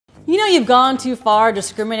You know you've gone too far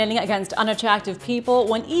discriminating against unattractive people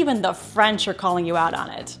when even the French are calling you out on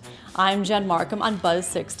it. I'm Jen Markham on Buzz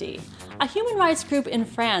 60. A human rights group in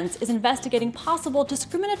France is investigating possible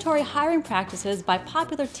discriminatory hiring practices by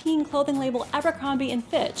popular teen clothing label Abercrombie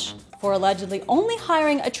Fitch for allegedly only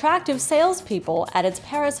hiring attractive salespeople at its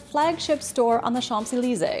Paris flagship store on the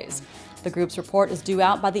Champs-Élysées. The group's report is due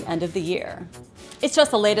out by the end of the year. It's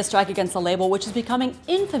just the latest strike against the label, which is becoming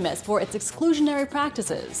infamous for its exclusionary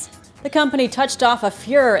practices. The company touched off a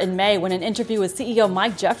furor in May when an interview with CEO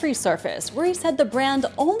Mike Jeffries surfaced, where he said the brand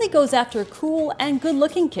only goes after cool and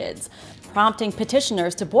good-looking kids, prompting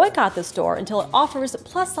petitioners to boycott the store until it offers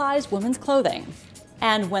plus-size women's clothing.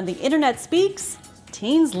 And when the internet speaks,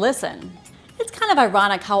 teens listen. It's kind of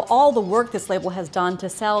ironic how all the work this label has done to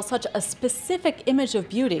sell such a specific image of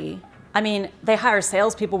beauty, I mean, they hire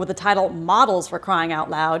salespeople with the title models for crying out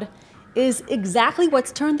loud, is exactly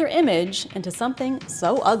what's turned their image into something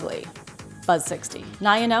so ugly. Buzz 60.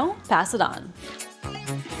 Now you know, pass it on.